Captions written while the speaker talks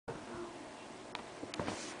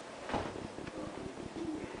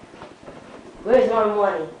Where's my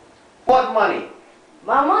money? What money?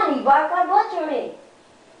 My money, Bark, I bought you me.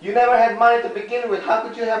 You never had money to begin with. How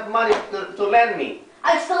could you have money to lend me?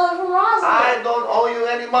 I stole it from Rosalind. I don't owe you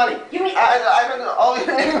any money. You mean... I don't owe you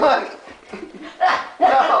any money.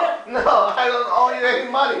 No, I don't owe you any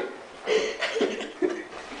money.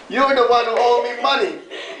 You're the one who owe me money.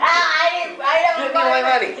 I never Give me my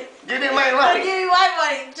money. Give me my money. Give me my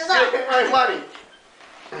money. Just Give me my money.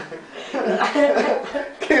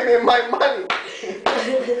 Give me my money.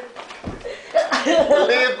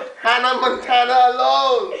 Leave Hannah Montana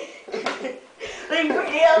alone. Leave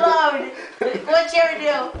me alone. What's your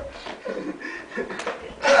deal?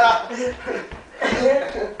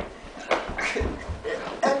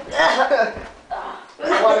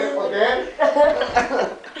 Want it again?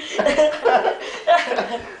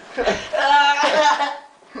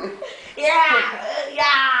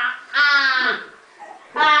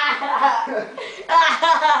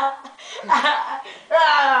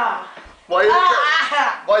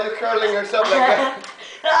 Why are you curling yourself like that?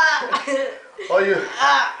 Why are you?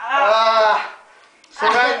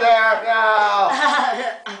 Surrender now.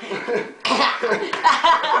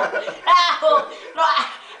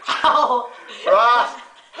 Ross,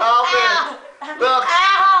 help me. Look. I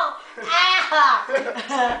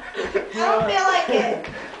don't feel like it.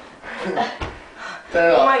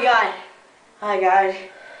 Oh my God. Oh my God.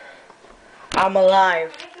 I'm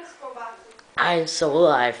alive. I'm so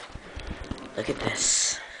alive. Look at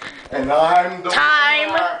this. And I'm the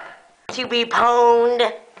time to be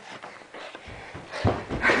pwned.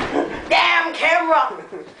 Damn camera.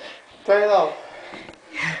 Turn it off.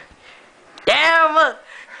 Damn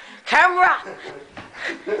camera.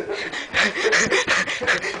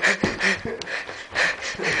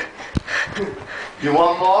 You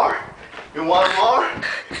want more? You want more?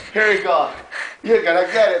 Here you go. You're gonna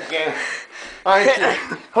get it again. Aren't you?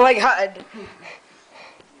 Oh my God.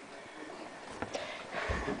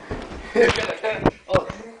 You're gonna get it. Oh,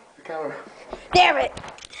 the camera. Damn it.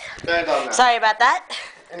 Turn it on now. Sorry about that.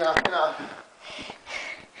 Enough, enough.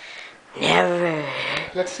 Never.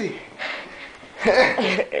 Let's see.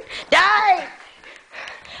 Die!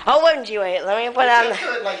 Oh, wouldn't you wait? Let me put on Just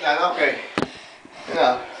do it like that, okay.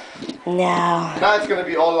 Enough. No. Now it's gonna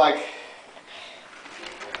be all like...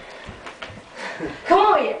 Come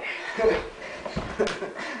over here.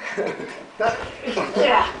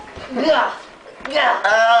 Yeah. Yeah. Yeah.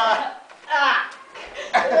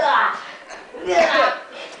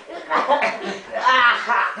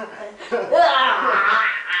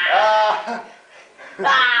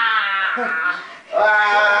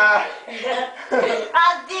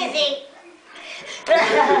 I'm dizzy.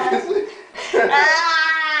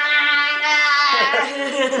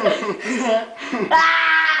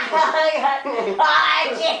 Oh my God. Oh,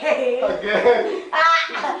 Jerry. Again.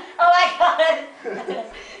 Oh my God.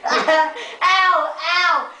 Ow,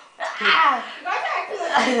 ow. You guys are acting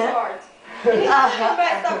like cards. You need to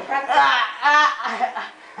stop practicing.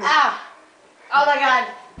 Oh my God.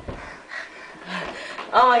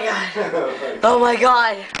 Oh my God. Oh my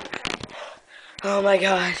God. Oh my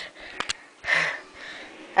God.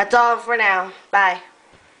 That's all for now. Bye.